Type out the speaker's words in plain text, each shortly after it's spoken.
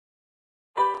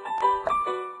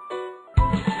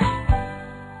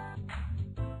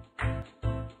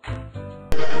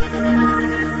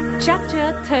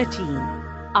Chapter 13.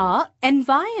 Our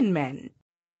Environment.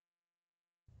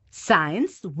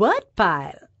 Science Word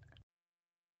Pile.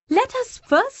 Let us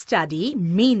first study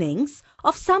meanings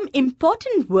of some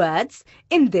important words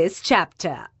in this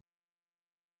chapter.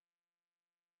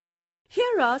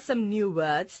 Here are some new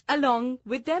words along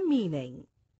with their meaning.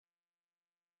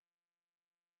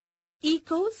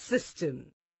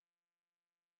 Ecosystem.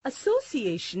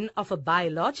 Association of a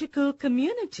biological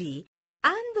community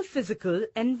and the physical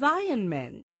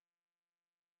environment.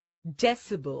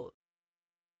 Decibel.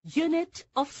 Unit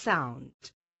of sound.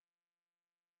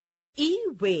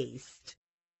 E-waste.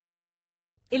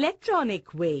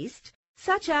 Electronic waste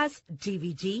such as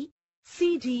DVD,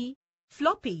 CD,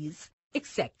 floppies,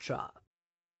 etc.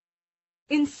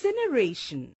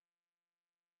 Incineration.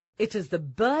 It is the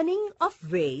burning of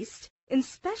waste in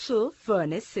special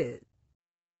furnaces.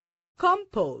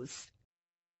 Compost.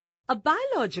 A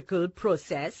biological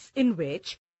process in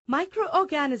which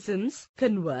microorganisms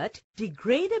convert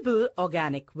degradable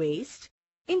organic waste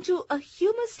into a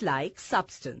humus-like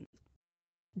substance.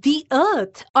 The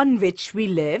earth on which we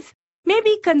live may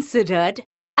be considered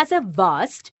as a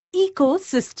vast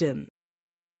ecosystem.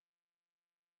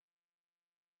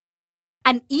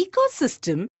 An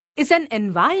ecosystem is an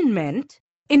environment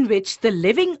in which the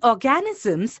living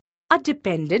organisms are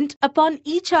dependent upon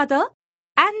each other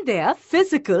and their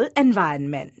physical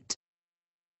environment.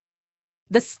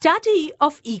 The study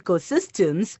of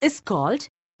ecosystems is called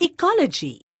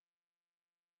ecology.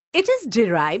 It is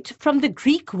derived from the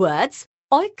Greek words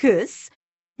oikos,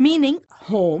 meaning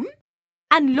home,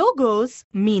 and logos,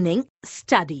 meaning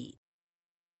study,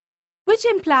 which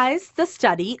implies the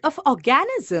study of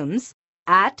organisms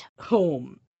at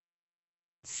home.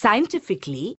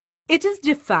 Scientifically, it is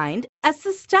defined as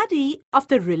the study of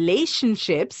the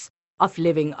relationships of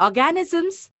living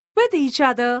organisms with each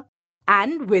other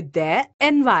and with their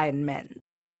environment.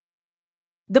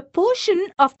 The portion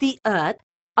of the earth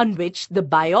on which the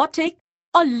biotic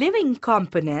or living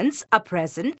components are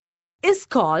present is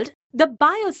called the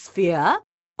biosphere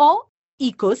or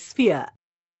ecosphere.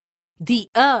 The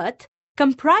earth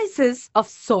comprises of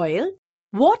soil,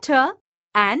 water,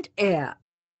 and air.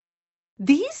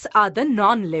 These are the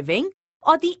non-living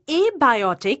or the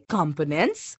abiotic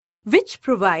components which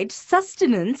provide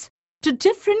sustenance to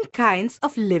different kinds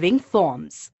of living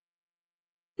forms.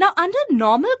 Now, under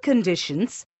normal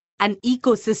conditions, an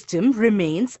ecosystem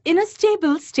remains in a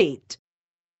stable state.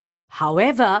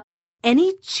 However,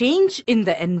 any change in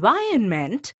the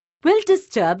environment will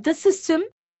disturb the system,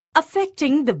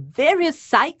 affecting the various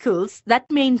cycles that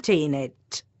maintain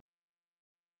it.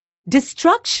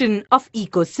 Destruction of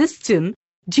ecosystem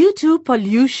due to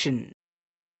pollution.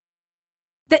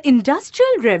 The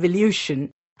Industrial Revolution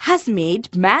has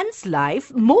made man's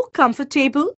life more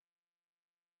comfortable,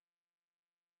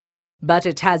 but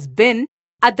it has been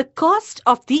at the cost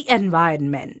of the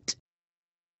environment.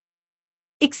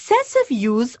 Excessive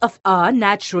use of our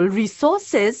natural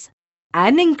resources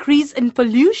and increase in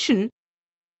pollution,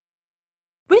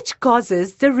 which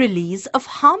causes the release of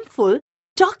harmful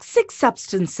toxic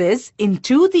substances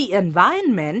into the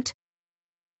environment,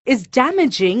 is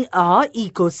damaging our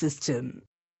ecosystem.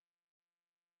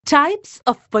 Types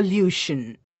of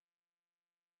pollution.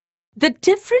 The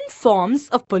different forms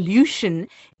of pollution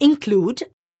include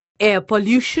air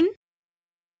pollution,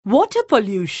 water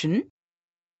pollution,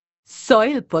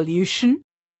 soil pollution,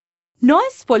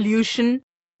 noise pollution,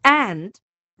 and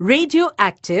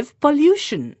radioactive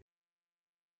pollution.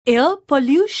 Air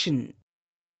pollution.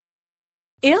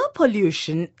 Air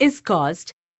pollution is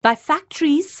caused by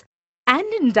factories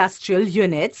and industrial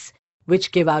units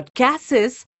which give out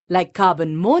gases like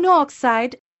carbon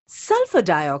monoxide, sulfur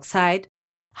dioxide,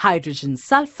 hydrogen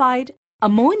sulfide,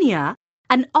 ammonia,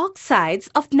 and oxides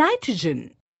of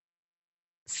nitrogen.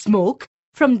 Smoke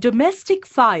from domestic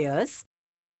fires,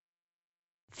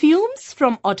 fumes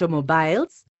from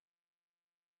automobiles,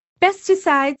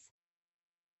 pesticides,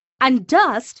 and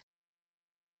dust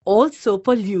also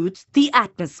pollute the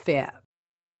atmosphere.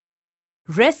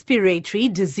 Respiratory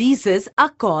diseases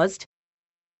are caused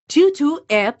due to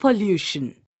air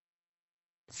pollution.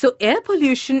 So air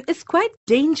pollution is quite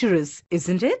dangerous,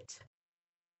 isn't it?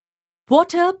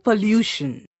 Water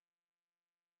pollution.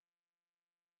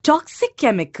 Toxic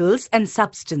chemicals and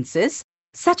substances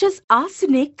such as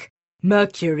arsenic,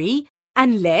 mercury,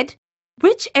 and lead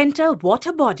which enter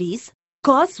water bodies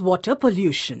cause water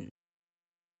pollution.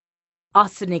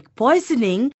 Arsenic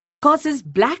poisoning causes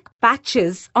black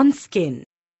patches on skin.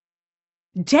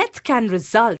 Death can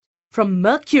result from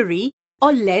mercury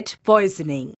or lead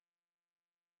poisoning.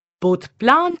 Both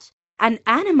plant and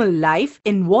animal life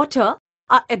in water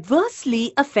are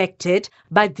adversely affected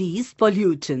by these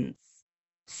pollutants.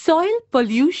 Soil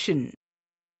pollution.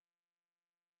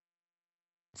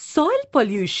 Soil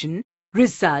pollution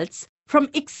results from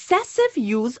excessive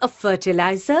use of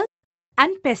fertilizers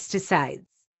and pesticides.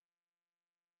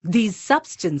 These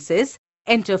substances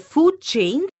enter food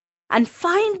chains and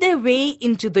find their way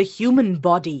into the human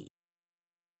body.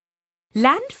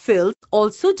 Landfills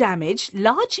also damage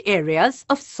large areas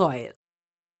of soil.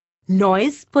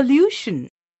 Noise pollution.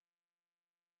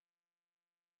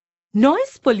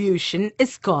 Noise pollution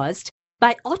is caused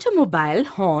by automobile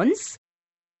horns,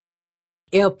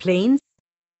 airplanes,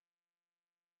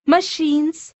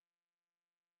 machines,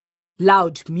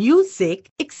 loud music,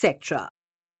 etc.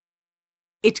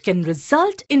 It can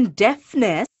result in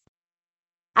deafness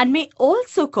and may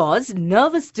also cause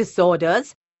nervous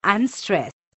disorders and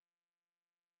stress.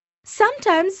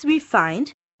 Sometimes we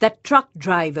find that truck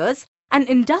drivers and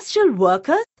industrial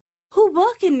workers who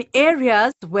work in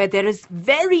areas where there is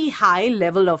very high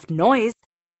level of noise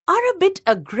are a bit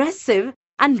aggressive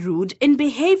and rude in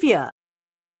behavior.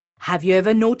 Have you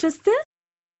ever noticed this?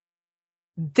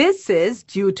 This is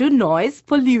due to noise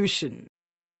pollution.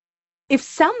 If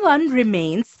someone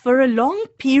remains for a long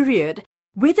period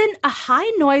within a high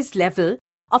noise level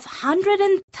of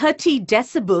 130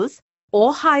 decibels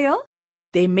or higher,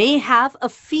 they may have a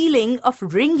feeling of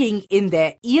ringing in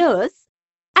their ears,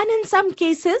 and in some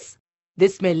cases,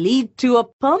 this may lead to a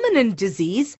permanent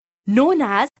disease known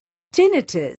as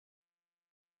tinnitus.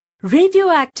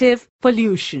 Radioactive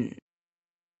pollution.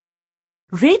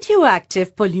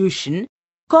 Radioactive pollution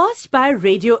caused by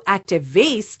radioactive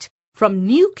waste from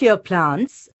nuclear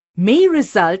plants may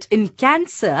result in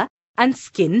cancer and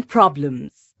skin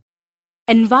problems.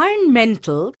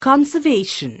 Environmental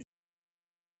conservation.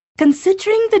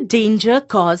 Considering the danger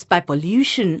caused by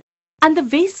pollution and the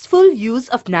wasteful use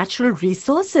of natural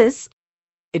resources,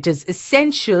 it is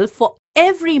essential for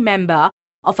every member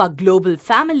of our global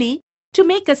family to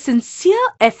make a sincere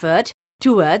effort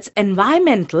towards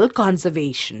environmental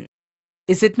conservation.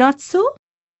 Is it not so?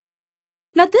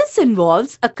 Now, this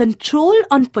involves a control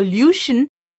on pollution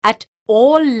at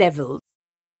all levels,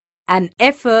 an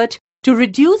effort to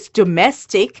reduce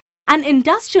domestic and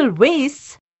industrial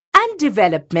wastes, and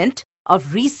development of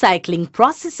recycling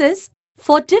processes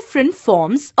for different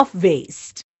forms of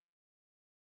waste.